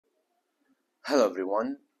Hello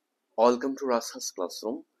everyone, welcome to Rashel's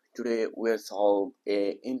classroom. Today we will solve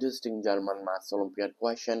a interesting German maths Olympiad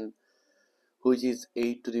question, which is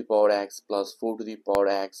 8 to the power x plus 4 to the power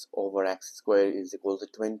x over x squared is equal to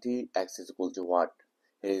 20. X is equal to what?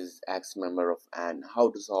 It is x member of n. How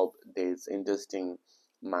to solve this interesting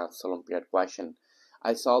maths Olympiad question?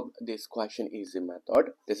 I solved this question easy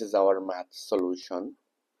method. This is our math solution.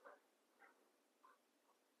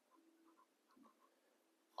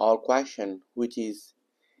 Our question, which is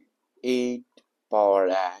 8 power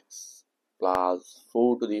x plus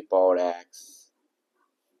 4 to the power x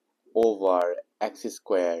over x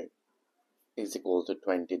squared is equal to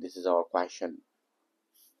 20. This is our question.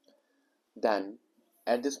 Then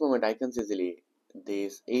at this moment I can easily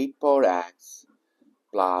this 8 power x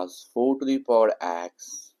plus 4 to the power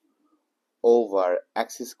x over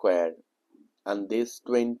x squared, and this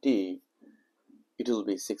 20, it will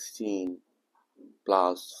be 16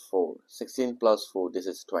 plus 4. 16 plus 4, this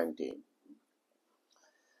is 20.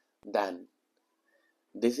 Then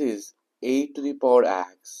this is 8 to the power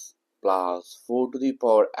x plus 4 to the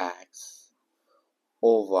power x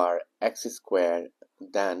over x squared.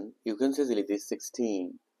 Then you can say easily this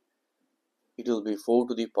 16, it will be 4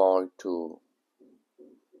 to the power 2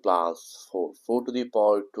 plus 4. 4 to the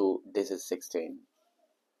power 2, this is 16.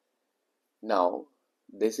 Now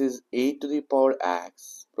this is 8 to the power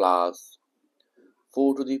x plus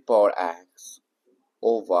 4 to the power x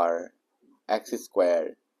over x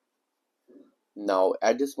squared. Now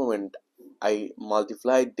at this moment I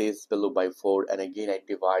multiply this value by 4 and again I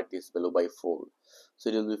divide this value by 4. So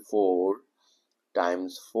it will be 4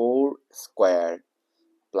 times 4 squared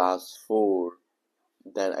plus 4.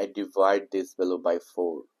 Then I divide this value by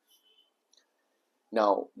 4.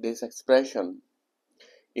 Now this expression,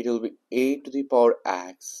 it will be 8 to the power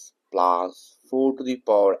x plus 4 to the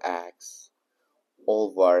power x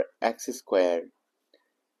over x squared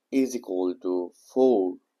is equal to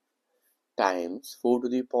 4 times 4 to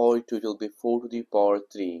the power 2, it will be 4 to the power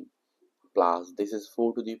 3 plus this is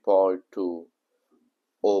 4 to the power 2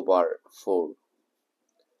 over 4.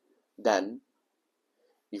 Then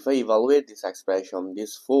if I evaluate this expression,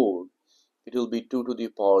 this 4, it will be 2 to the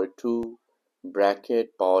power 2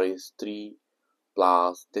 bracket power is 3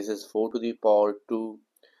 plus this is 4 to the power 2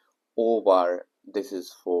 over this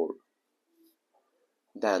is 4.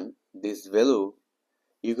 Then this value,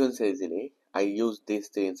 you can say easily, I use this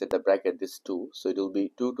 3 inside the bracket, this 2, so it will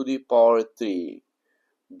be 2 to the power 3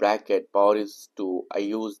 bracket power is 2. I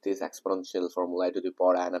use this exponential formula to the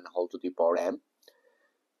power n and whole to the power m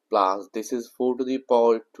plus this is 4 to the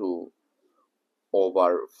power 2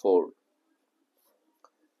 over 4.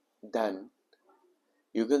 Then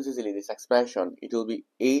you can see in this expression, it will be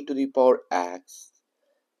 8 to the power x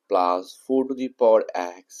plus 4 to the power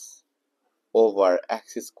x over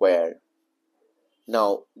x squared.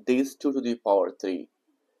 Now this 2 to the power 3,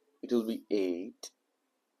 it will be 8,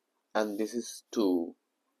 and this is 2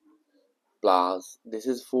 plus this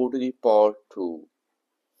is 4 to the power 2.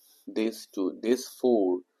 This 2, this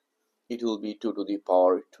 4, it will be 2 to the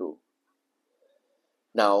power 2.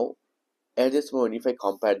 Now at this moment if I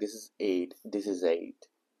compare, this is 8, this is 8,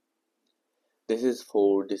 this is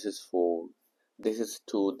 4, this is 4, this is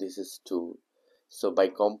 2, this is 2. So by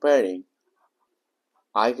comparing,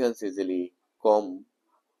 I can easily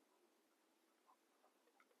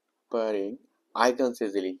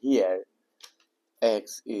here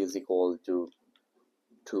x is equal to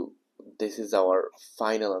 2. This is our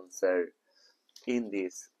final answer in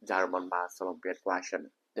this German Maths Olympiad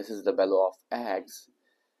question. This is the value of x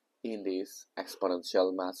in this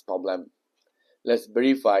exponential math problem. Let's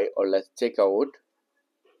verify or let's check out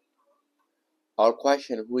our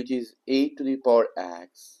question, which is 8 to the power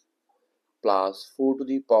x plus 4 to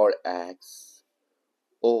the power x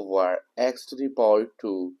over x to the power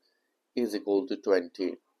 2 is equal to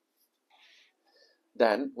 20.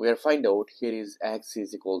 Then we are find out here is x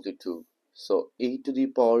is equal to 2. So 8 to the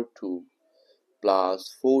power 2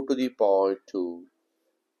 plus 4 to the power 2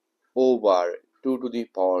 over 2 to the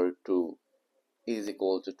power 2 is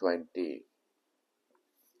equal to 20.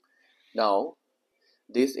 Now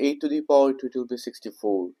this 8 to the power 2, it will be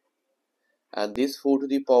 64, and this 4 to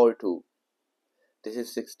the power 2, this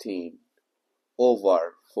is 16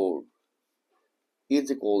 over 4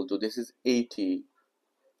 is equal to, this is 80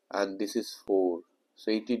 and this is 4,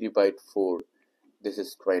 so 80 divided 4, this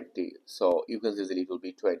is 20. So you can easily, it will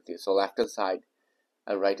be 20. So left hand side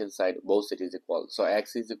and right hand side, both it is equal. So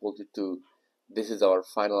x is equal to 2. This is our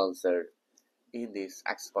final answer in this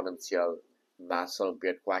exponential maths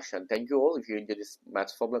Olympiad question. Thank you all. If you enjoyed this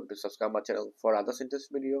maths problem, please subscribe my channel for other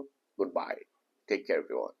interesting video. Goodbye. Take care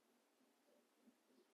everyone.